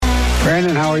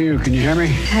Brandon, how are you? Can you hear me?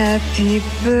 Happy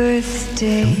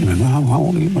birthday. How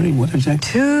old are you, buddy? What is that?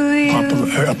 To you. Happy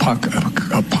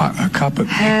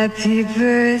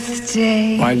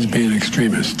birthday. Biden's being an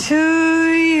extremist.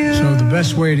 To you. So the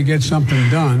best way to get something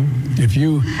done,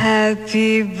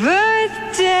 Happy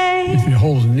birthday. if it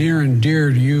holds near and dear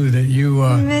to you that you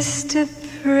Mr.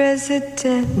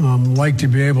 President. like to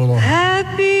be able to.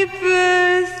 Happy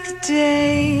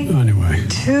birthday. Anyway.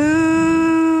 To you.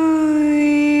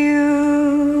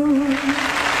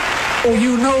 Oh,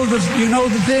 you know the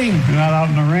thing. You're not out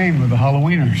in the rain with the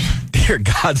Halloweeners. Dear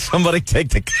God, somebody take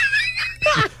the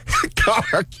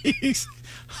car keys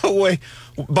away.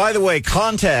 By the way,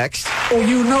 context. Oh,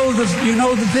 you know the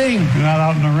thing. You're not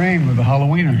out in the rain with the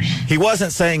Halloweeners. He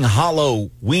wasn't saying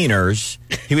Halloweeners.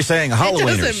 He was saying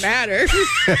Halloweeners. It doesn't matter.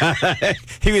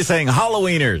 He was saying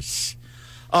Halloweeners.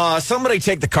 Somebody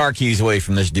take the car keys away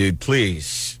from this dude,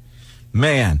 please.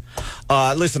 Man.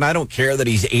 Listen, I don't care that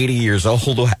he's 80 years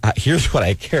old. Here's what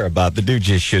I care about. The dude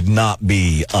just should not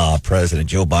be President.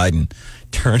 Joe Biden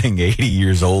turning 80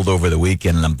 years old over the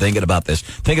weekend, and I'm thinking about this.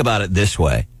 Think about it this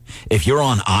way. If you're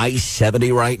on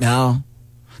I-70 right now,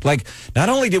 like, not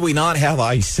only did we not have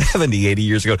I-70 80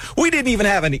 years ago, we didn't even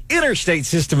have an interstate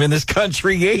system in this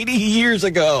country 80 years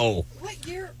ago. What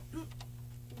year did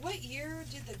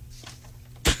the...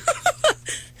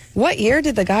 What year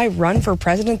did the guy run for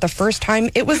president the first time?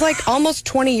 It was like almost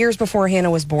 20 years before Hannah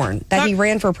was born that he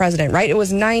ran for president, right? It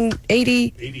was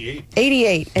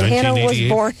 88. And Hannah was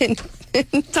born in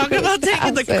Talk about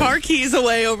taking the car keys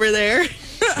away over there.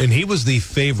 And he was the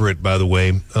favorite, by the way,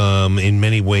 in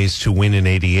many ways to win in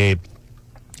 88.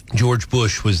 George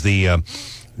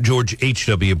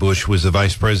H.W. Bush was the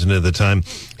vice president at the time.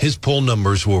 His poll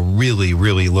numbers were really,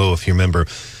 really low, if you remember.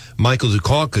 Michael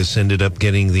Dukakis ended up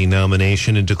getting the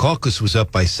nomination, and Dukakis was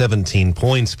up by 17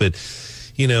 points, but,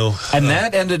 you know... And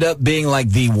that ended up being like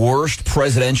the worst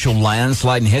presidential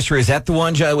landslide in history. Is that the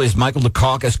one, Joe? Was Michael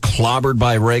Dukakis clobbered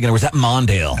by Reagan, or was that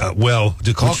Mondale? Well,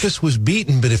 Dukakis was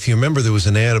beaten, but if you remember, there was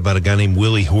an ad about a guy named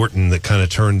Willie Horton that kind of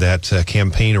turned that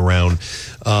campaign around.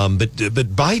 But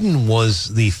Biden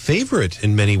was the favorite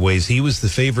in many ways. He was the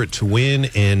favorite to win,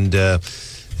 and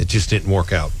it just didn't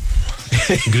work out.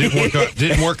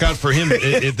 Didn't work out for him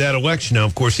at that election. Now,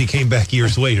 of course, he came back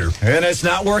years later. And it's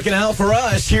not working out for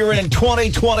us here in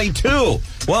 2022.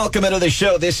 Welcome into the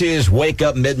show. This is Wake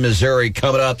Up Mid-Missouri,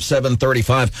 coming up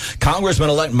 7:35.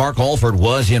 Congressman-elect Mark Alford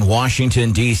was in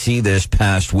Washington, D.C. this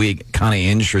past week. Kind of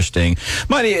interesting.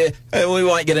 We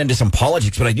might get into some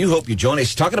politics, but I do hope you join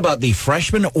us. Talking about the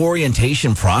freshman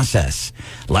orientation process.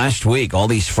 Last week, all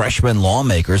these freshman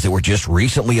lawmakers that were just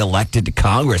recently elected to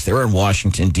Congress, they were in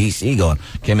Washington, D.C. going,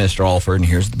 okay, Mr. Alford, and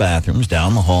here's the bathrooms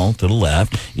down the hall to the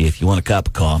left. If you want a cup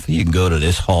of coffee, you can go to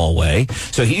this hallway.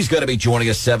 So he's going to be joining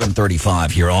us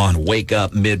 7:35 here on Wake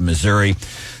Up Mid-Missouri.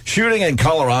 Shooting in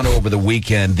Colorado over the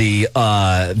weekend. The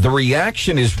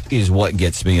reaction is what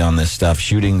gets me on this stuff.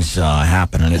 Shootings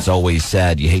happen, and it's always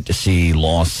sad. You hate to see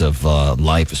loss of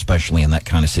life, especially in that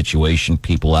kind of situation.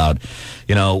 People out,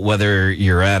 you know, whether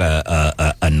you're at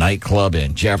a nightclub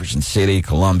in Jefferson City,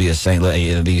 Columbia, St.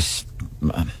 Louis, these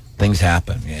things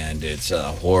happen, and it's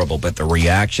horrible. But the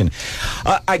reaction,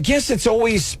 I guess it's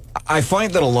always, I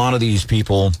find that a lot of these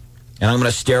people, and I'm going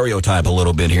to stereotype a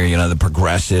little bit here, you know, the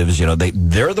progressives, you know,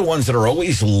 they're the ones that are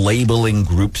always labeling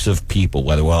groups of people,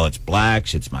 whether, well, it's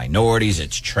blacks, it's minorities,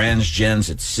 it's transgens,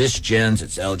 it's cisgens,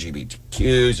 it's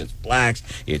LGBTQs, it's blacks,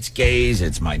 it's gays,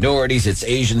 it's minorities, it's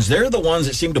Asians. They're the ones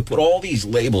that seem to put all these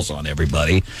labels on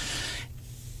everybody.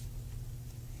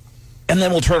 And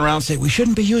then we'll turn around and say, we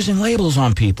shouldn't be using labels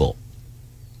on people.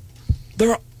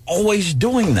 They're always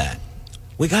doing that.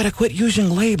 We got to quit using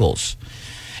labels.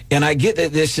 And I get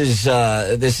that this is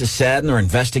sad, and they're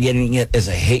investigating it as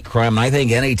a hate crime. And I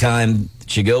think any time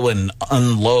that you go and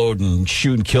unload and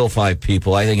shoot and kill 5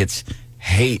 people, I think it's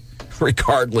hate,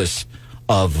 regardless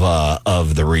of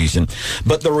the reason.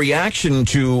 But the reaction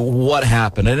to what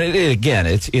happened, and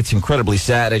it's incredibly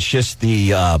sad. It's just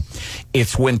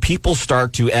it's when people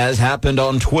start to, as happened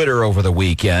on Twitter over the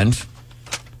weekend.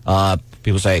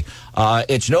 People say,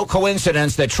 it's no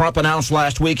coincidence that Trump announced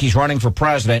last week he's running for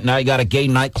president. Now you got a gay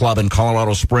nightclub in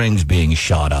Colorado Springs being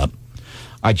shot up.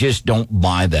 I just don't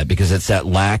buy that, because it's that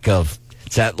lack of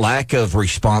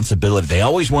responsibility. They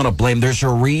always want to blame. There's a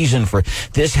reason for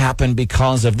this happened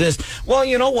because of this. Well,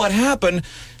 you know what happened?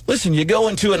 Listen, you go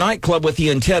into a nightclub with the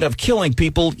intent of killing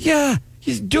people. Yeah,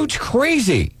 dude's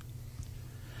crazy.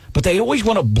 But they always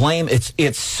want to blame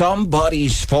it's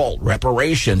somebody's fault.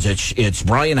 Reparations. It's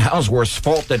Brian Houseworth's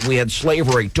fault that we had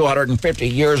slavery 250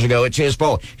 years ago. It's his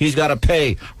fault. He's got to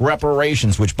pay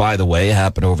reparations, which, by the way,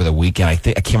 happened over the weekend. I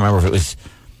can't remember if it was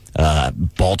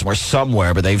Baltimore,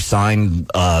 somewhere, but they've signed,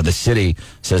 the city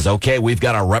says, okay, we've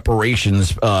got a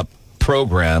reparations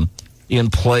program in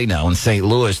play now in St.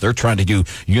 Louis. They're trying to do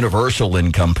universal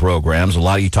income programs. A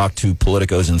lot of you talk to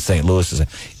politicos in St. Louis and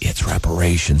say, it's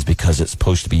reparations because it's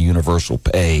supposed to be universal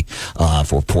pay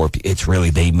for poor people. It's really,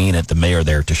 they mean it. The mayor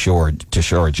there,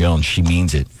 Tashara Jones, she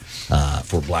means it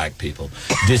for black people.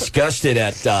 Disgusted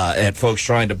at folks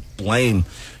trying to blame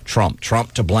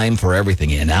Trump to blame for everything.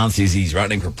 He announces he's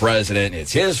running for president.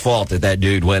 It's his fault that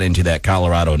dude went into that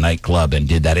Colorado nightclub and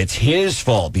did that. It's his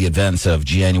fault, the events of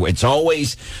January. It's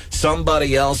always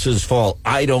somebody else's fault.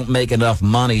 I don't make enough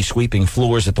money sweeping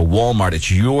floors at the Walmart. It's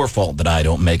your fault that I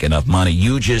don't make enough money.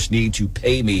 You just need to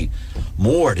pay me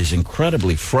more. It is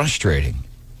incredibly frustrating.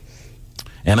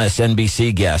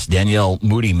 MSNBC guest Danielle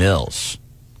Moody Mills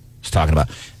is talking about.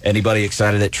 Anybody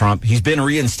excited at Trump? He's been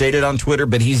reinstated on Twitter,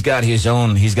 but he's got his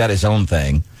own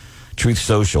thing, Truth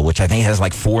Social, which I think has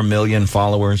like 4 million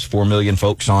followers, 4 million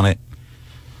folks on it.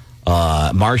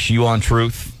 Marsh, you on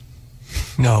Truth?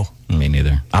 No. Me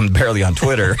neither. I'm barely on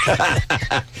Twitter.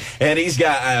 And he's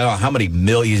got, I don't know how many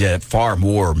millions, far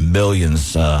more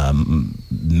millions and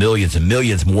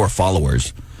millions more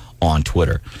followers on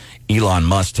Twitter. Elon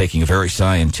Musk taking a very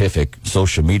scientific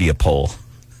social media poll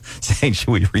saying, should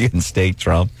we reinstate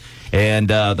Trump? And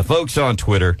the folks on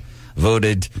Twitter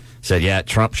said, yeah,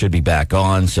 Trump should be back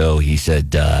on. So he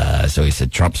said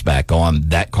Trump's back on.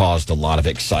 That caused a lot of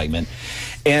excitement.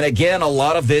 And again, a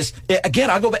lot of this, I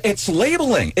go back, it's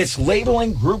labeling. It's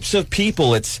labeling groups of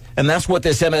people. And that's what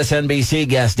this MSNBC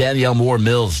guest, Danielle Moore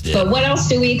Mills, did. But what else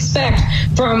do we expect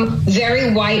from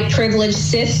very white, privileged,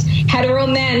 cis, hetero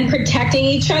men protecting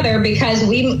each other because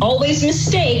we always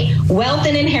mistake wealth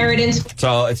and inheritance?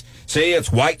 So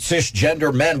it's white,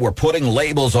 cisgender men. We're putting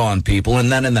labels on people.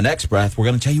 And then in the next breath, we're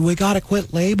going to tell you, we got to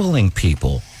quit labeling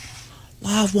people.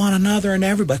 Love one another and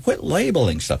everybody. Quit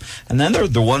labeling stuff. And then there are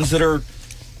the ones that are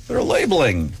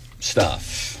labeling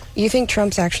stuff. You think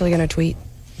Trump's actually going to tweet?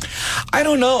 I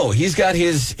don't know. He's got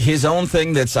his own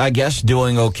thing that's, I guess,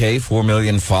 doing okay. 4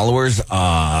 million followers.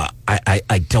 I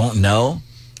don't know.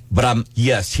 But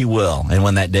yes, he will. And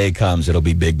when that day comes, it'll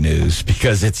be big news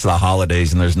because it's the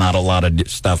holidays and there's not a lot of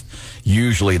stuff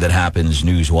usually that happens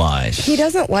news-wise. He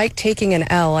doesn't like taking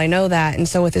an L. I know that. And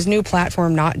so with his new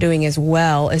platform not doing as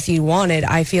well as he wanted,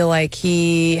 I feel like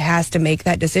he has to make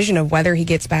that decision of whether he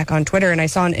gets back on Twitter. And I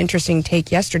saw an interesting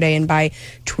take yesterday. And by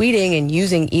tweeting and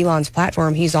using Elon's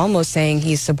platform, he's almost saying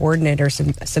he's subordinate or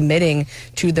submitting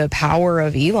to the power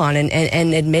of Elon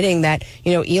and admitting that,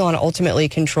 Elon ultimately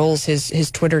controls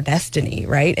his Twitter destiny,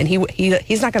 right? And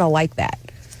he's not going to like that.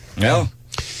 No.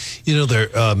 There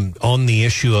on the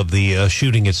issue of the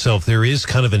shooting itself, there is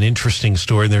kind of an interesting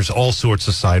story. And there's all sorts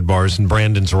of sidebars, and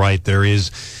Brandon's right.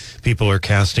 People are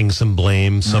casting some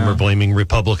blame. Some are blaming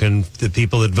Republican. The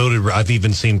people that voted, I've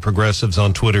even seen progressives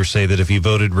on Twitter say that if you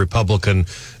voted Republican,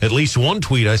 at least one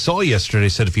tweet I saw yesterday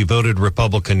said if you voted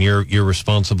Republican, you're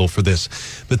responsible for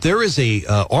this. But there is a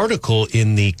article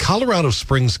in the Colorado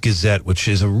Springs Gazette, which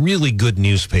is a really good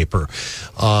newspaper,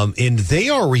 and they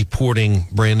are reporting,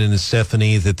 Brandon and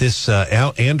Stephanie, that this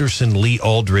Anderson Lee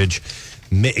Aldridge,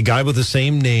 a guy with the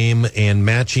same name and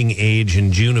matching age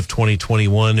in June of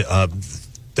 2021,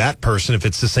 that person, if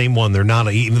it's the same one, they're not,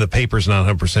 even the paper's not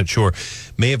 100% sure,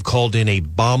 may have called in a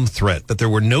bomb threat, but there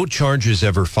were no charges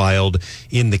ever filed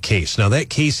in the case. Now, that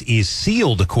case is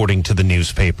sealed, according to the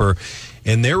newspaper,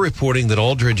 and they're reporting that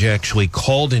Aldridge actually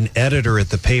called an editor at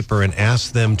the paper and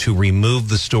asked them to remove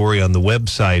the story on the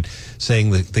website,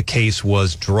 saying that the case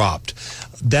was dropped.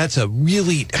 And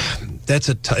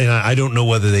I don't know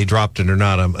whether they dropped it or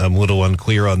not. I'm a little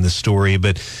unclear on this story,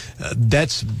 but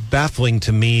that's baffling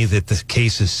to me that the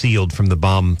case is sealed from the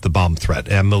bomb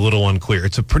threat. I'm a little unclear.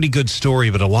 It's a pretty good story,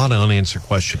 but a lot of unanswered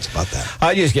questions about that.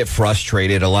 I just get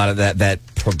frustrated. A lot of that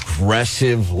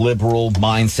progressive liberal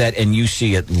mindset, and you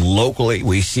see it locally.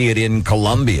 We see it in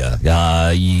Columbia.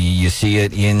 You see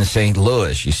it in St.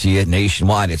 Louis. You see it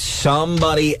nationwide. It's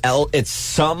somebody else. It's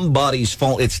somebody's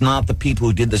fault. It's not the people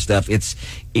who did the stuff. It's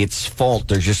fault.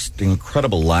 There's just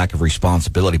incredible lack of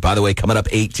responsibility. By the way, coming up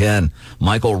 8:10,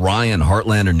 Michael Ryan,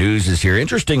 Heartlander News, is here.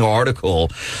 Interesting article.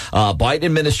 Biden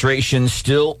administration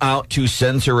still out to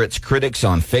censor its critics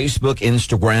on Facebook,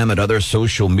 Instagram, and other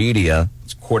social media.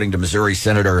 It's according to Missouri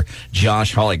Senator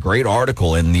Josh Hawley. Great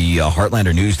article in the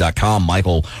heartlandernews.com.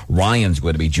 Michael Ryan's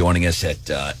going to be joining us at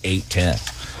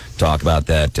 8:10. Talk about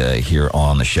that here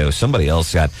on the show. Somebody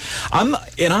else got...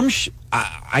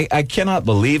 I cannot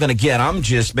believe, and again, I'm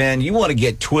just, man, you want to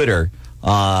get Twitter,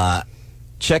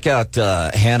 check out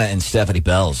Hannah and Stephanie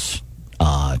Bell's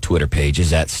Twitter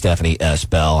pages, at Stephanie S.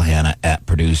 Bell, Hannah at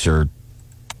producer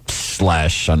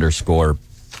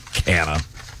 /_Canna.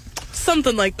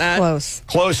 Something like that.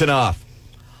 Close enough.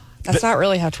 That's not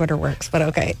really how Twitter works, but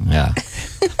okay. Yeah.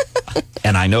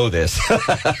 And I know this.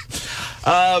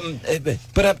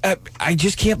 But I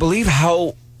just can't believe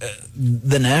how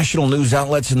the national news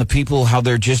outlets and the people, how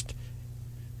they're just,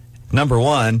 number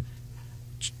one,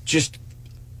 just,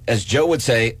 as Joe would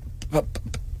say,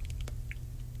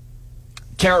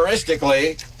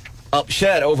 terroristically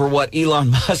upset over what Elon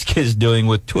Musk is doing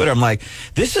with Twitter. I'm like,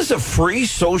 this is a free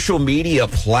social media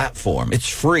platform. It's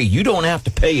free. You don't have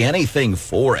to pay anything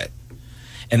for it.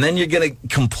 And then you're going to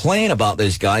complain about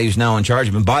this guy who's now in charge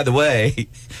of him. By the way,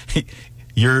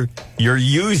 you're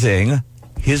using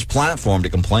his platform to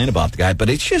complain about the guy, but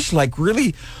it's just like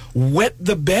really wet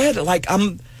the bed. Like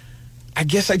I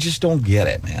guess I just don't get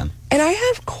it, man. And I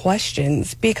have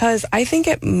questions because I think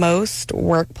at most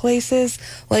workplaces,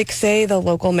 like say the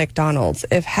local McDonald's,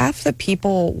 if half the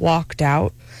people walked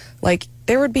out, like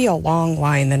there would be a long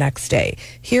line the next day.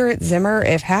 Here at Zimmer,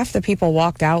 if half the people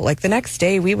walked out, like the next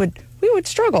day we would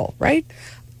struggle, right?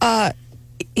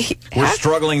 We're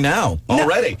struggling now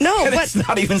already. No, and but it's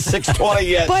not even 6:20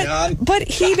 yet, John. But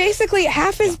he basically,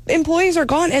 half his employees are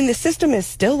gone and the system is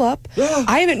still up.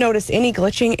 I haven't noticed any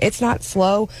glitching. It's not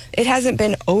slow. It hasn't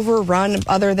been overrun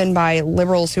other than by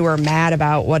liberals who are mad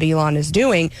about what Elon is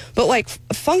doing. But like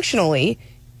functionally,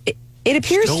 it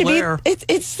appears Still to be, there.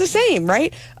 it's the same,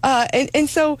 right? And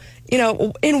so, you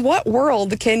know, in what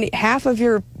world can half of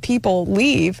your people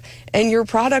leave and your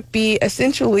product be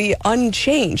essentially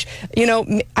unchanged? You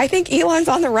know, I think Elon's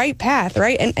on the right path,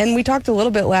 right? And we talked a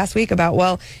little bit last week about,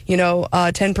 well, you know,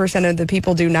 10% of the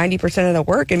people do 90% of the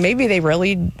work, and maybe they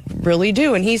really, really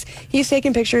do. And he's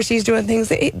taking pictures, he's doing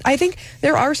things. I think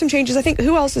there are some changes. I think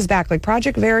who else is back? Like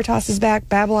Project Veritas is back,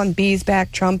 Babylon Bee's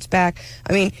back, Trump's back.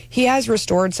 I mean, he has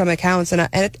restored some accounts, and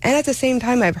at the same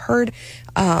time, I've heard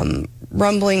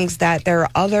rumblings that there are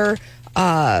other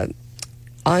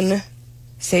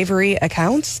unsavory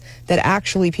accounts that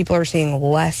actually people are seeing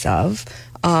less of,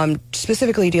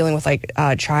 specifically dealing with like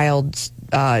child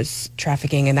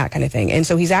trafficking and that kind of thing. And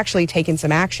so he's actually taken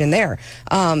some action there.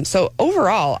 So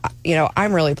overall, you know,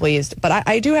 I'm really pleased. But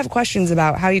I do have questions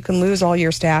about how you can lose all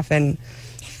your staff and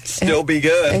still be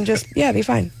good. And just, yeah, be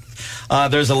fine.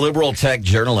 There's a liberal tech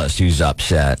journalist who's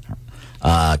upset.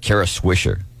 Kara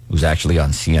Swisher, who's actually on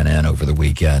CNN over the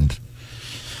weekend.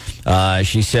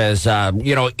 She says,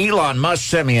 you know, Elon Musk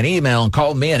sent me an email and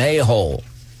called me an a-hole.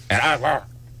 And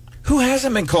who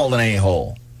hasn't been called an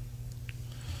a-hole?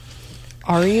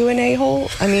 Are you an a-hole?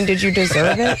 I mean, did you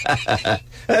deserve it?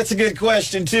 That's a good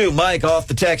question, too. Mike, off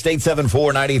the text,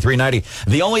 874-9390.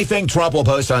 The only thing Trump will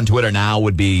post on Twitter now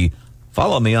would be,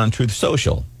 follow me on Truth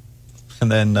Social.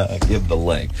 And then give the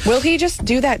link. Will he just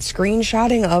do that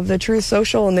screenshotting of the Truth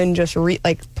Social and then just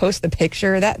post the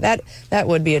picture? That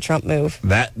would be a Trump move.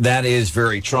 That is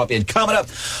very Trump. And coming up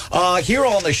here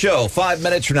on the show, 5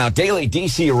 minutes from now, Daily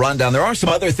D.C. Rundown. There are some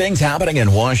other things happening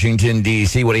in Washington,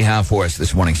 D.C. What do you have for us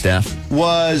this morning, Steph?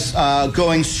 Was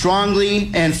going strongly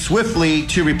and swiftly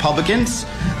to Republicans.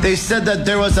 They said that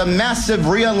there was a massive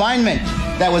realignment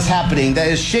that was happening that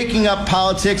is shaking up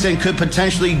politics and could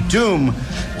potentially doom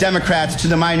Democrats to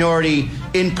the minority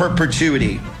in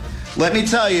perpetuity. Let me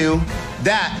tell you,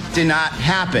 that did not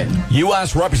happen.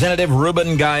 U.S. Representative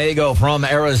Ruben Gallego from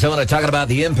Arizona talking about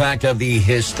the impact of the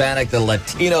Hispanic, the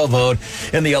Latino vote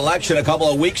in the election a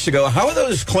couple of weeks ago. How are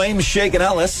those claims shaken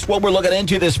out? That's what we're looking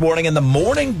into this morning in the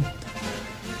Morning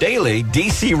Daily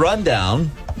D.C. Rundown.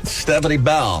 Stephanie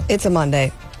Bell. It's a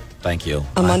Monday. Thank you.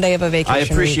 A Monday of a vacation I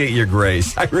appreciate week. your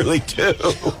grace. I really do.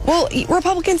 Well,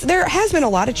 Republicans, there has been a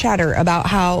lot of chatter about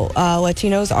how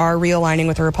Latinos are realigning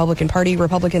with the Republican Party.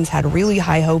 Republicans had really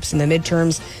high hopes in the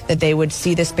midterms that they would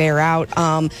see this bear out.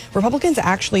 Republicans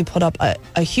actually put up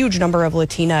a huge number of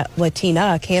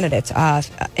Latina candidates,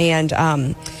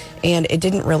 and it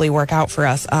didn't really work out for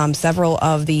us. Several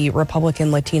of the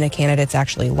Republican Latina candidates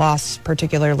actually lost,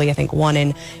 particularly I think one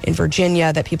in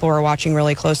Virginia that people were watching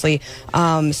really closely.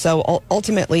 So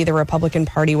ultimately the Republican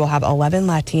Party will have 11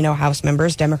 Latino House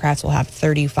members. Democrats will have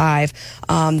 35.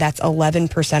 That's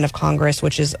 11% of Congress,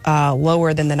 which is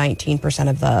lower than the 19%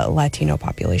 of the Latino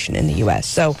population in the U.S.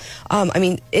 So, I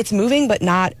mean, it's moving, but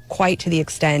not quite to the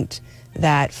extent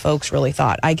that folks really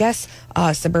thought. I guess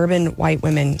suburban white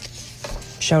women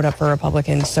showed up for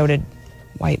Republicans, so did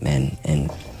white men and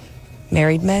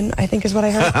married men, I think is what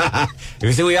I heard.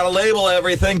 You see, we got to label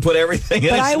everything, put everything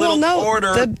in its little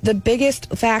order. The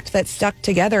biggest fact that stuck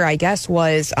together, I guess,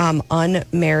 was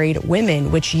unmarried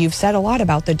women, which you've said a lot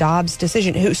about the Dobbs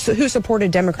decision, who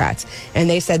supported Democrats. And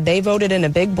they said they voted in a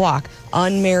big block,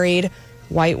 unmarried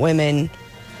white women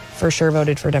for sure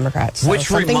voted for Democrats. So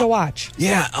something to watch.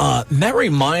 Yeah, that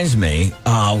reminds me,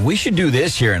 we should do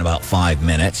this here in about 5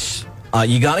 minutes.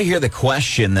 You got to hear the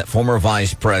question that former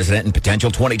Vice President and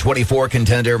potential 2024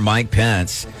 contender Mike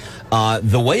Pence,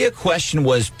 the way a question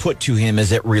was put to him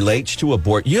as it relates to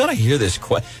abortion. You got to hear this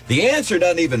question. The answer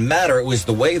doesn't even matter. It was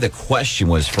the way the question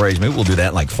was phrased. Maybe we'll do that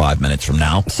in like 5 minutes from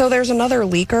now. So there's another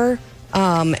leaker.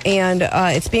 And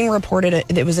it's being reported,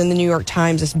 it was in the New York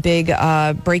Times, this big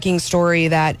breaking story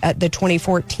that the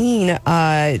 2014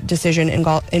 decision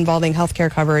involving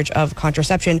healthcare coverage of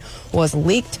contraception was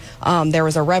leaked. There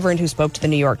was a reverend who spoke to the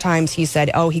New York Times. He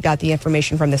said, he got the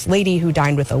information from this lady who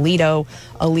dined with Alito.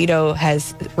 Alito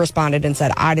has responded and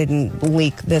said, I didn't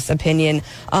leak this opinion.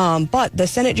 But the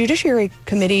Senate Judiciary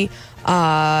Committee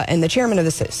and the chairman of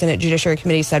the Senate Judiciary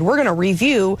Committee said, we're going to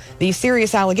review the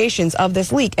serious allegations of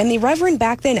this leak. And the reverend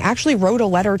back then actually wrote a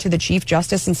letter to the Chief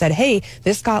Justice and said, hey,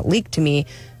 this got leaked to me.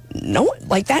 No,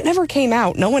 like that never came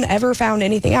out. No one ever found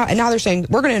anything out. And now they're saying,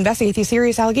 we're going to investigate these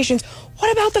serious allegations.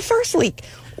 What about the first leak?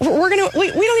 We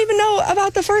don't even know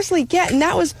about the first leak yet. And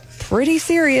that was pretty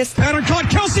serious. Pattern caught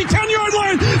Kelsey, 10-yard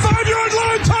line, 5-yard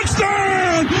line,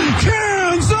 touchdown!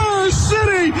 Kansas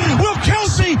City! Will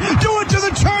Kelsey do it to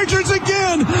the Chargers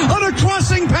again on a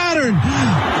crossing pattern?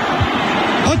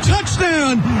 A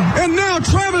touchdown, and now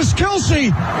Travis Kelsey,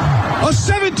 a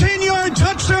 17-yard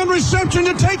touchdown reception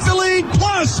to take the lead,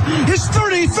 plus his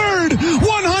 33rd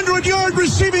 100-yard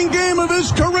receiving game of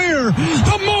his career,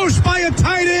 the most by a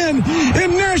tight end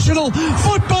in National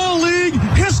Football League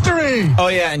history. Oh,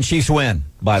 yeah, and Chiefs win,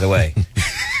 by the way.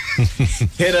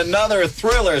 In another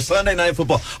thriller, Sunday Night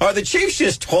Football. Are the Chiefs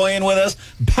just toying with us?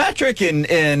 Patrick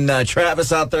and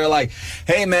Travis out there like,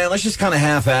 hey, man, let's just kind of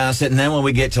half-ass it, and then when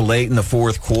we get to late in the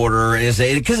fourth quarter,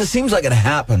 because it seems like it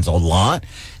happens a lot,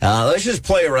 let's just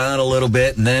play around a little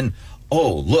bit, and then,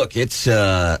 look, it's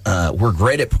we're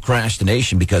great at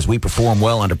procrastination because we perform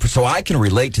well under. So I can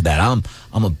relate to that.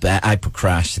 I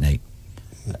procrastinate.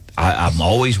 I'm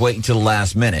always waiting till the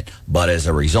last minute, but as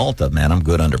a result of, man, I'm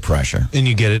good under pressure. And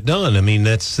you get it done. I mean,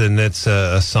 that's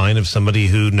a sign of somebody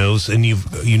who knows, and you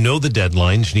know the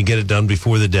deadlines, and you get it done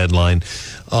before the deadline.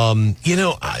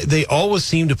 They always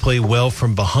seem to play well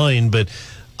from behind, but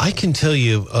I can tell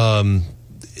you, and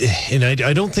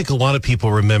I don't think a lot of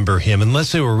people remember him,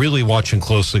 unless they were really watching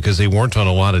closely because they weren't on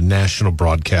a lot of national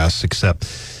broadcasts, except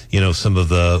some of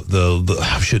the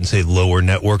I shouldn't say lower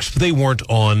networks, but they weren't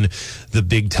on the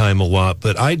big time a lot.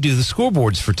 But I do the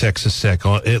scoreboards for Texas Tech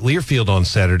at Learfield on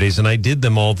Saturdays, and I did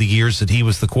them all the years that he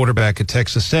was the quarterback at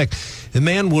Texas Tech. The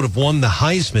man would have won the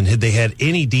Heisman had they had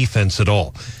any defense at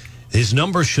all. His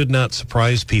numbers should not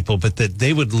surprise people, but that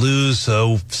they would lose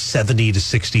 70 to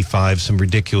 65, some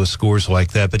ridiculous scores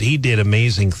like that. But he did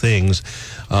amazing things.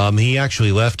 He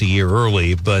actually left a year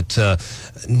early, but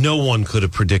no one could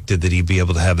have predicted that he'd be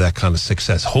able to have that kind of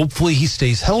success. Hopefully he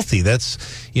stays healthy.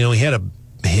 That's, he had a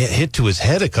hit to his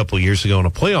head a couple of years ago in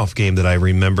a playoff game that I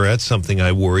remember. That's something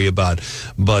I worry about.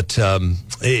 But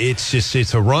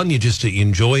it's a run. You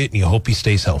enjoy it, and you hope he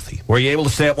stays healthy. Were you able to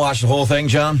stay up and watch the whole thing,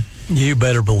 John? You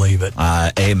better believe it.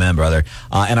 Amen, brother.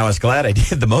 And I was glad I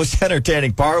did. The most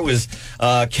entertaining part was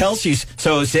Kelsey's.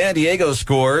 So San Diego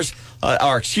scores,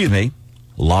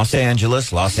 Los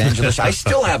Angeles. I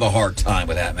still have a hard time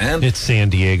with that, man. It's San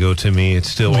Diego to me. It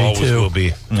still always will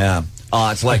be. Yeah.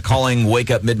 It's like calling Wake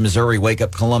Up Mid-Missouri, Wake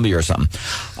Up Columbia or something.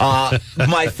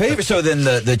 My favorite, so then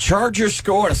the Chargers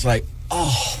score, and it's like,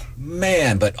 oh,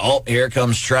 man. But here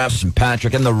comes Travis and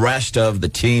Patrick and the rest of the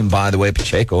team. By the way,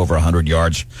 Pacheco over 100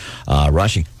 yards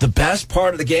rushing. The best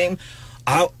part of the game,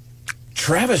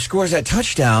 Travis scores that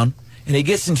touchdown, and he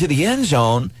gets into the end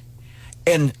zone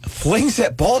and flings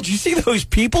that ball. Did you see those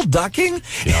people ducking in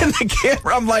the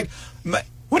camera? I'm like,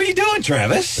 what are you doing,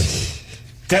 Travis?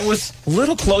 That was a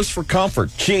little close for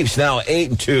comfort. Chiefs now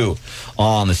 8-2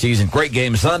 on the season. Great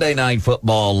game Sunday Night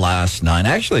Football last night.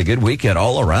 Actually, a good weekend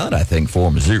all around, I think,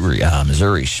 for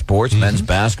Missouri sports. Men's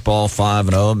basketball 5-0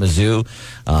 at Mizzou.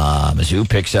 Mizzou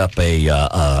picks up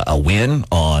a win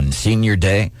on Senior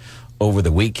Day over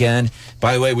the weekend.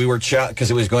 By the way, we were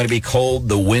because it was going to be cold.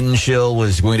 The wind chill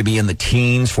was going to be in the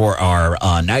teens for our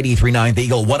 93.9 The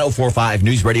Eagle, 104.5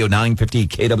 News Radio 950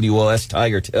 KWOS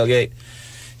Tiger Tailgate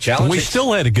Challenge. We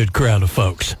still had a good crowd of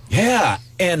folks. Yeah,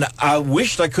 and I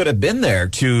wished I could have been there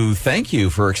to thank you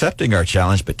for accepting our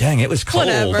challenge, but dang, it was cold.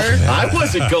 Whatever. I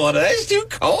wasn't going. It's too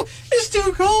cold. It's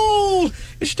too cold.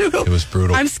 It was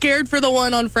brutal. I'm scared for the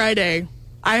one on Friday.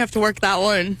 I have to work that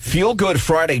one. Feel Good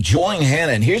Friday. Join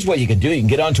Hannah. And here's what you can do. You can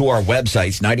get onto our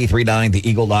websites,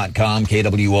 939theeagle.com,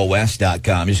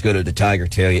 KWOS.com. Just go to the Tiger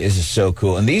Tailgate. This is so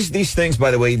cool. And these things, by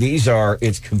the way,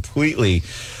 it's completely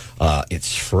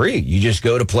It's free. You just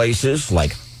go to places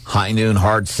like High Noon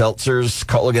Hard Seltzers,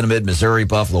 Culligan Mid Missouri,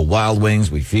 Buffalo Wild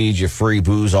Wings. We feed you free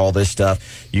booze, all this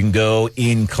stuff. You can go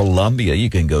in Columbia. You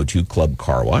can go to Club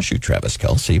Car Wash, who Travis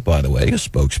Kelce, by the way, a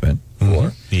spokesman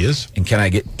for. He is. And can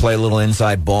I play a little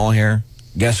inside ball here?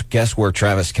 Guess where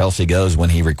Travis Kelce goes when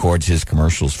he records his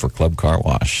commercials for Club Car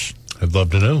Wash? I'd love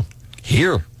to know.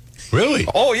 Here. Really?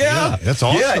 Oh, yeah. That's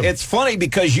awesome. Yeah, it's funny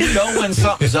because you know when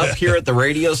something's up here at the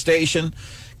radio station.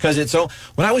 Because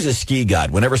when I was a ski guide,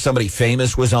 whenever somebody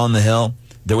famous was on the hill,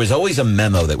 there was always a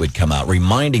memo that would come out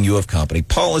reminding you of company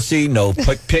policy, no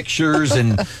pictures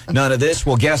and none of this.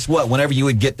 Well, guess what? Whenever you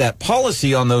would get that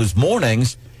policy on those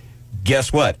mornings,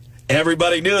 guess what?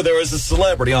 Everybody knew there was a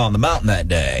celebrity on the mountain that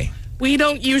day. We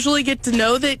don't usually get to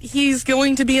know that he's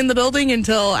going to be in the building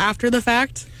until after the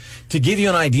fact. To give you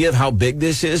an idea of how big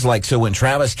this is, so when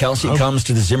Travis Kelce comes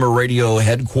to the Zimmer Radio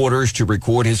headquarters to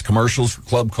record his commercials for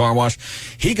Club Car Wash,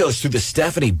 he goes through the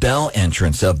Stephanie Bell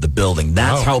entrance of the building.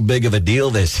 That's how big of a deal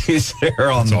this is there.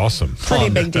 That's awesome.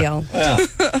 Pretty big deal. Yeah.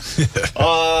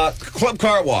 Club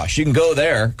Car Wash. You can go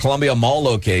there, Columbia Mall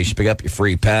location, pick up your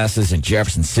free passes in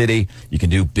Jefferson City. You can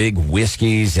do Big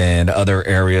Whiskeys and other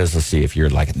areas. Let's see, if you're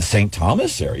like in the St.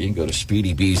 Thomas area, you can go to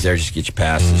Speedy B's there, just get your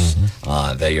passes.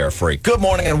 They are free. Good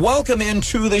morning and welcome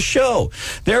into the show.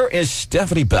 There is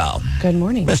Stephanie Bell. Good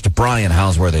morning. Mr. Brian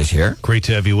Houseworth is here. Great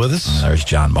to have you with us. There's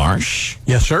John Marsh.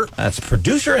 Yes, sir. That's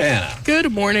producer Hannah.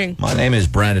 Good morning. My name is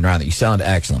Brandon Riley. You sound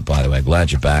excellent, by the way.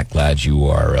 Glad you're back. Glad you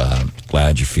are.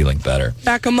 Glad you're feeling better.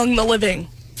 Back among the living.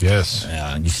 Yes.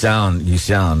 Yeah, you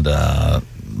sound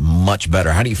much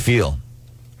better. How do you feel?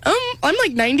 I'm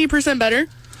like 90% better.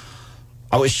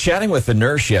 I was chatting with the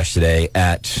nurse yesterday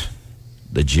at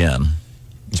the gym.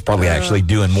 He's probably actually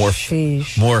doing more.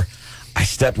 I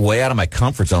stepped way out of my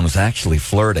comfort zone. Was actually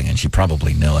flirting, and she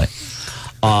probably knew it.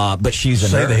 But she's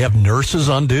a nurse. They have nurses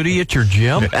on duty at your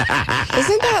gym? Isn't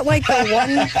that like the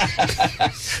one?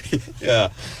 Yeah.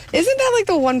 Isn't that like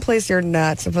the one place you're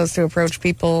not supposed to approach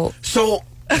people? So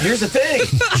here's the thing.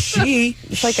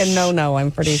 It's like a no-no,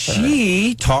 I'm pretty sure.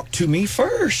 She talked to me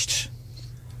first.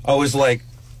 I was like,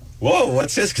 whoa,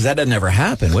 what's this? Because that doesn't ever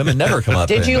happen. Women never come up.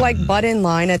 Did you butt in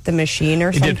line at the machine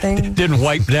or something? Didn't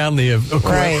wipe down the equipment.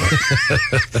 Right.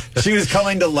 She was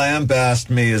coming to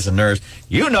lambast me as a nurse.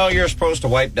 You know you're supposed to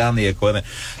wipe down the equipment.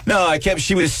 No,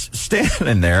 she was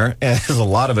standing there, as a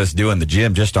lot of us do in the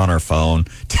gym, just on her phone,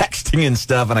 texting and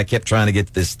stuff, and I kept trying to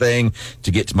get this thing to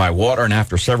get to my water, and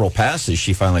after several passes,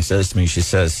 she finally says to me, she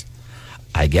says,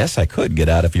 I guess I could get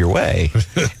out of your way.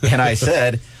 And I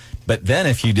said, but then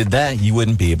if you did that, you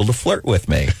wouldn't be able to flirt with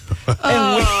me.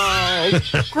 Oh,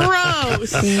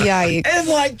 gross. Yikes. In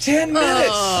like 10 minutes.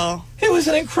 Oh. It was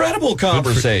an incredible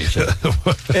conversation.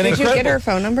 Did you get her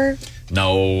phone number?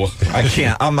 No, I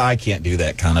can't. I can't do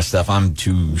that kind of stuff. I'm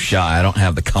too shy. I don't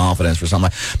have the confidence for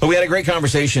something. But we had a great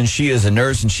conversation. She is a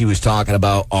nurse, and she was talking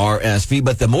about RSV.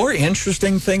 But the more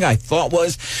interesting thing I thought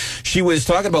was she was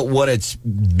talking about what it's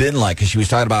been like. Because she was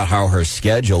talking about how her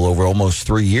schedule over almost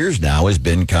 3 years now has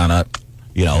been kind of,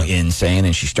 insane.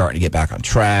 And she's starting to get back on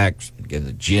track, get to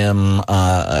the gym,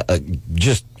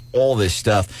 just all this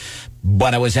stuff.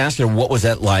 But I was asking her, what was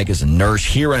that like as a nurse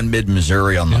here in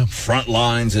mid-Missouri on the front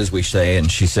lines, as we say?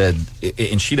 And she said,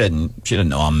 and she didn't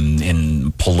know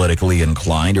I'm politically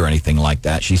inclined or anything like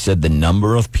that. She said the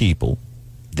number of people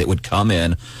that would come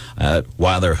in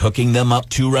while they're hooking them up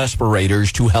to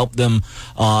respirators to help them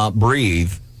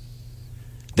breathe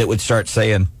that would start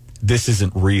saying, this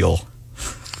isn't real.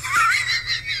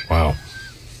 Wow.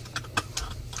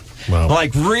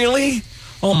 Like, really?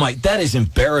 Oh, my, that is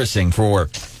embarrassing for...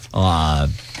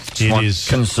 it is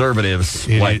conservatives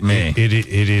like me. It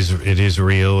is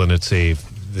real, and it's a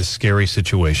scary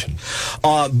situation.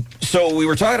 So we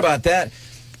were talking about that.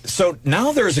 So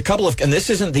now there's a couple of, and this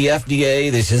isn't the FDA,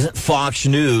 this isn't Fox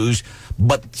News,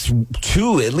 but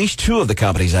at least two of the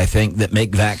companies I think that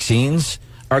make vaccines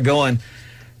are going,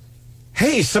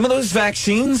 hey, some of those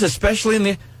vaccines,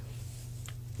 especially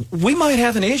we might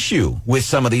have an issue with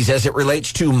some of these as it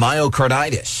relates to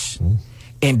myocarditis.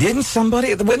 And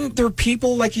wasn't there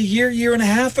people like a year and a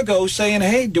half ago saying,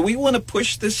 hey, do we want to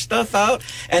push this stuff out?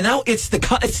 And now it's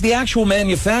the actual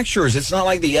manufacturers. It's not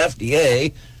like the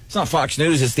FDA. It's not Fox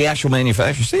News. It's the actual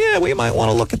manufacturers. So, yeah, we might want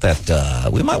to look at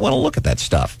that. We might want to look at that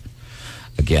stuff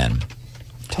again.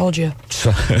 Told you.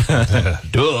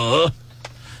 Duh.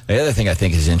 The other thing I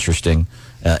think is interesting,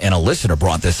 and a listener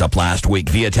brought this up last week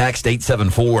via text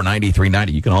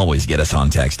 874-9390. You can always get us on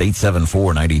text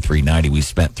 874-9390. We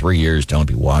spent 3 years telling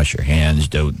people wash your hands,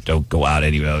 don't go out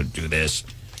anywhere, do this.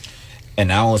 And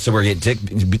now all of a sudden we're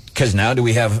getting because now do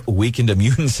we have weakened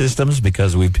immune systems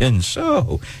because we've been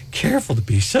so careful to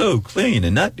be so clean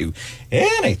and not do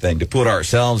anything to put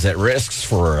ourselves at risks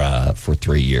for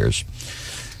 3 years.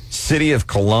 City of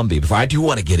Columbia. Before I do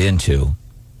want to get into,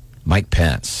 Mike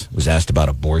Pence was asked about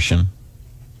abortion,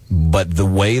 but the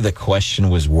way the question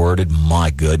was worded,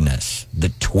 my goodness, the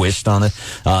twist on it.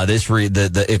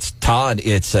 It's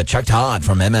Chuck Todd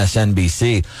from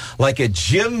MSNBC, like a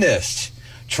gymnast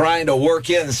trying to work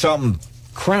in some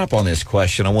crap on this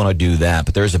question. I want to do that,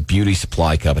 but there's a beauty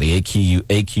supply company,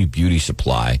 AQ Beauty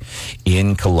Supply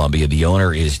in Columbia. The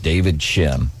owner is David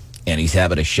Chim, and he's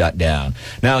having to shut down.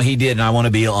 Now, he did, and I want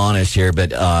to be honest here,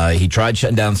 but he tried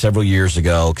shutting down several years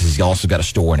ago because he's also got a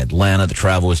store in Atlanta. The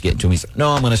travel was getting to him. He said, no,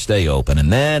 I'm going to stay open.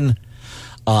 And then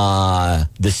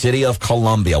the city of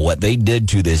Columbia, what they did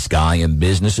to this guy and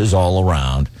businesses all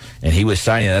around, and he was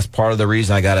signing, that's part of the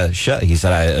reason I got to shut. He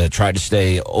said, I tried to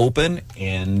stay open,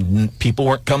 and people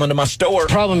weren't coming to my store.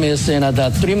 Problem is,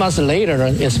 that 3 months later,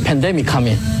 is pandemic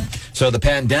coming. So the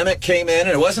pandemic came in, and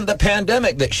it wasn't the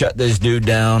pandemic that shut this dude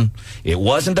down. It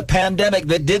wasn't the pandemic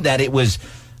that did that. It was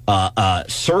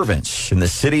servants in the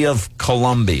city of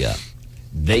Columbia.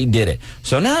 They did it.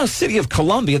 So now city of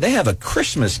Columbia, they have a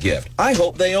Christmas gift. I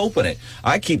hope they open it.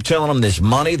 I keep telling them this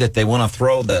money that they want to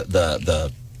throw,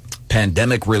 the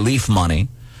pandemic relief money,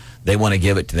 they want to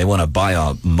give it to, they want to buy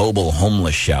a mobile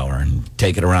homeless shower and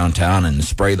take it around town and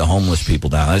spray the homeless people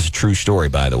down. That's a true story,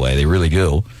 by the way. They really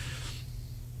do.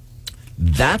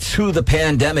 That's who the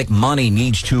pandemic money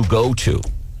needs to go to.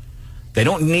 They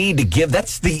don't need to give.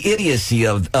 That's the idiocy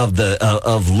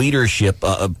of leadership,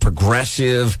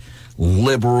 progressive,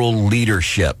 liberal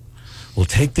leadership. We'll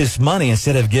take this money,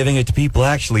 instead of giving it to people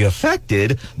actually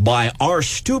affected by our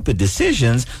stupid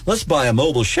decisions, let's buy a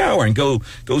mobile shower and go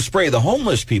spray the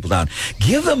homeless people down.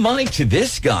 Give the money to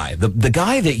this guy, the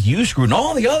guy that you screwed, and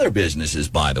all the other businesses,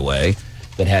 by the way,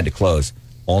 that had to close.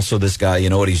 Also, this guy, you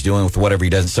know what he's doing with whatever he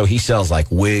does? So he sells like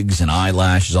wigs and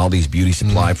eyelashes, all these beauty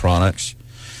supply products.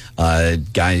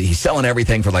 Guy, he's selling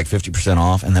everything for like 50%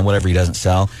 off, and then whatever he doesn't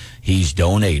sell, he's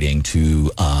donating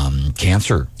to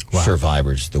cancer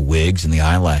survivors, the wigs and the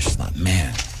eyelashes.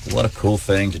 Man, what a cool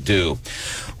thing to do.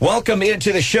 Welcome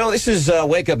into the show. This is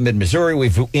Wake Up Mid-Missouri.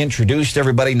 We've introduced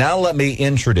everybody. Now let me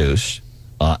introduce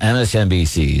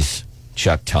MSNBC's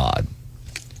Chuck Todd,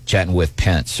 chatting with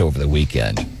Pence over the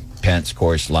weekend. Pence, of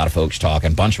course, a lot of folks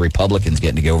talking. A bunch of Republicans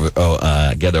getting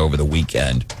together over the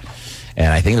weekend.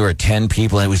 And I think there were 10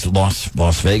 people, and it was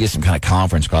Las Vegas, some kind of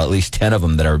conference call, at least 10 of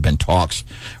them that have been talks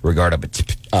regarding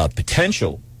a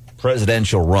potential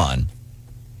presidential run.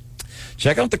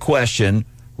 Check out the question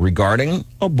regarding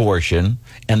abortion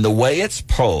and the way it's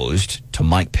posed to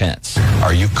Mike Pence.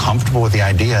 Are you comfortable with the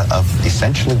idea of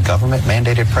essentially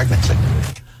government-mandated pregnancy?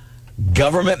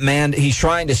 He's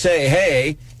trying to say,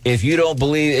 hey, if you don't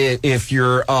believe, if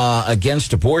you're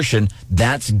against abortion,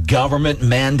 that's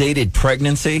government-mandated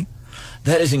pregnancy.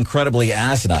 That is incredibly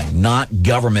asinine. Not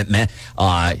government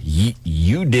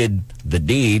you did the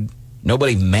deed.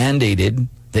 Nobody mandated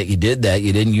that you did that.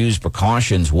 You didn't use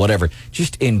precautions, whatever.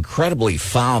 Just incredibly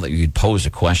foul that you'd pose a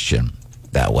question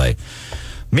that way.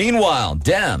 Meanwhile,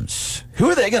 Dems, who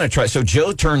are they going to try? So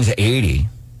Joe turns 80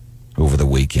 over the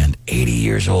weekend. 80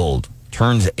 years old.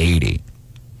 Turns 80.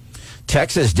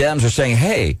 Texas Dems are saying,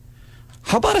 hey,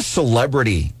 how about a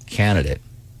celebrity candidate?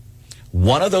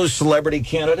 One of those celebrity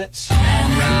candidates?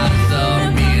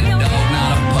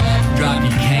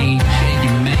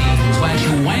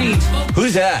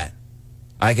 Who's that?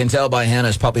 I can tell by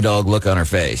Hannah's puppy dog look on her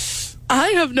face. I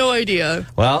have no idea.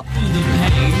 Well,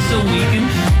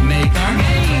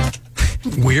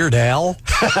 Weird Al.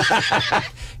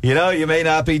 You know, you may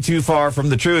not be too far from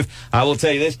the truth. I will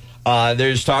tell you this.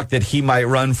 There's talk that he might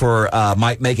run for,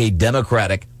 might make a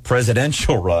Democratic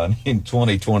presidential run in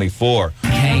 2024.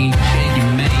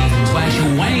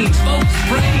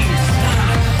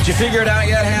 Did you figure it out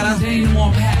yet, Hannah?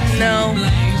 No.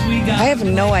 I have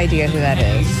no idea who that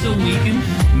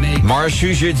is. Mars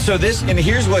Schuster. So this, and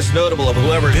here's what's notable of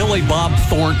whoever. Billy Bob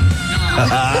Thornton.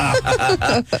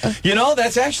 You know,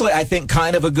 that's actually, I think,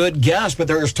 kind of a good guess, but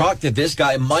there's talk that this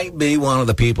guy might be one of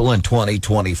the people in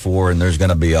 2024, and there's going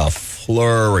to be a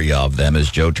flurry of them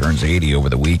as Joe turns 80 over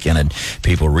the weekend, and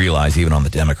people realize, even on the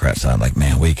Democrat side, like,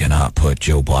 man, we cannot put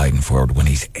Joe Biden forward when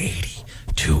he's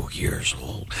 82 years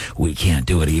old. We can't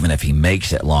do it, even if he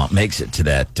makes it to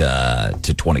that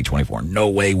to 2024. No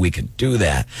way we could do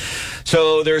that.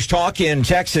 So there's talk in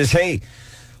Texas, hey,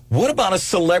 what about a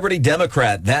celebrity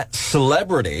Democrat? That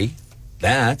celebrity,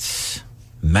 that's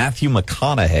Matthew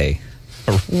McConaughey.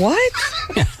 What?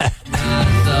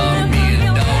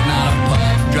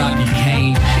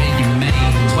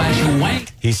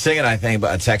 singing, I think,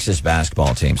 about a Texas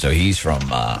basketball team. So he's from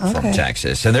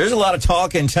Texas. And there's a lot of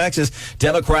talk in Texas.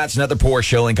 Democrats, another poll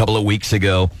showing a couple of weeks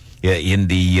ago in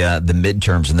the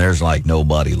midterms, and there's like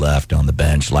nobody left on the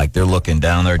bench. Like they're looking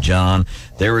down there, John.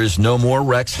 There is no more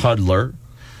Rex Hudler.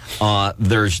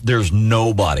 There's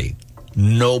nobody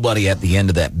at the end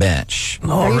of that bench.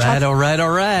 All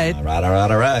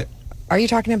right. Are you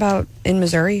talking about in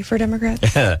Missouri for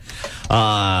Democrats?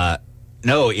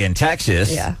 No, in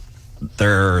Texas. Yeah.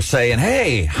 They're saying,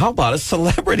 hey, how about a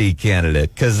celebrity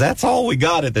candidate? Because that's all we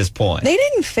got at this point. They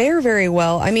didn't fare very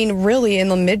well. I mean, really, in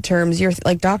the midterms, you're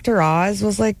like Dr. Oz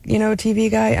was like, a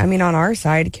TV guy. I mean, on our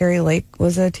side, Carrie Lake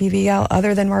was a TV gal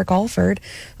other than Mark Alford.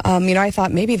 I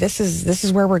thought maybe this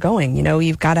is where we're going.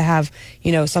 You've got to have,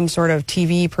 some sort of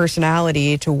TV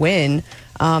personality to win.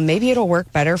 Maybe it'll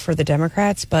work better for the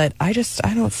Democrats, but I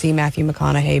don't see Matthew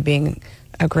McConaughey being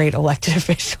a great elected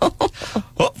official.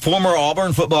 Well, former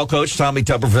Auburn football coach Tommy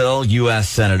Tuberville, U.S.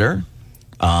 Senator.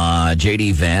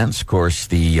 J.D. Vance, of course,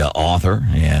 the author,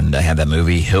 and had that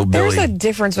movie Hillbilly. There's a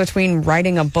difference between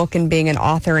writing a book and being an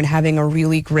author and having a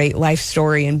really great life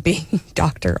story and being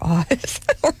Dr. Oz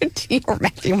or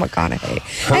Matthew McConaughey.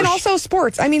 And also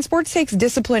sports. I mean, sports takes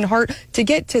discipline, heart to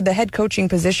get to the head coaching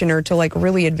position or to like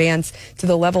really advance to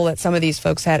the level that some of these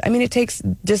folks had. I mean, it takes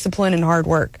discipline and hard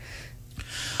work.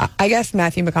 I guess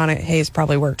Matthew McConaughey's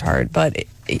probably worked hard, but,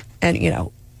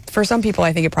 for some people,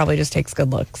 I think it probably just takes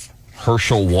good looks.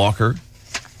 Herschel Walker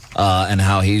and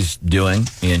how he's doing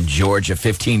in Georgia,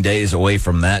 15 days away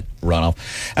from that runoff.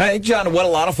 I think, John, what a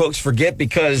lot of folks forget,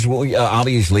 because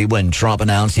obviously when Trump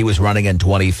announced he was running in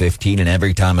 2015, and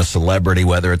every time a celebrity,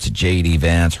 whether it's J.D.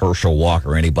 Vance, Herschel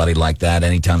Walker, anybody like that,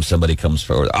 anytime somebody comes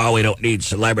forward, we don't need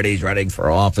celebrities running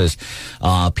for office,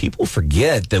 people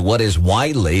forget that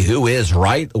who is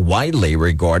widely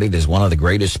regarded as one of the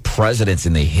greatest presidents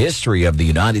in the history of the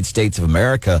United States of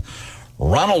America,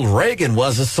 Ronald Reagan,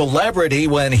 was a celebrity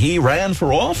when he ran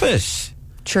for office.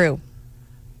 True.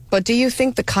 But do you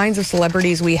think the kinds of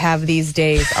celebrities we have these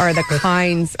days are the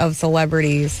kinds of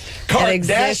celebrities that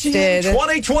existed?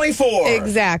 2024.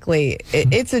 Exactly.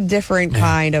 It's a different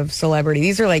kind of celebrity.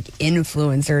 These are like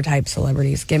influencer type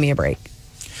celebrities. Give me a break.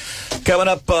 Coming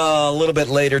up a little bit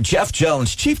later, Chief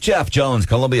Jeff Jones,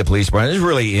 Columbia Police Department. It's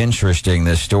really interesting,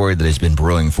 this story that has been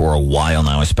brewing for a while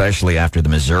now, especially after the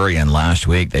Missourian last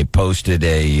week. They posted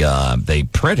a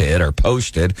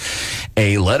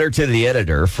letter to the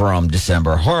editor from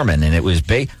December Harmon, and it was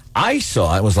I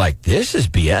saw it was like, this is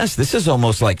BS. This is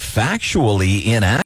almost like factually inaccurate.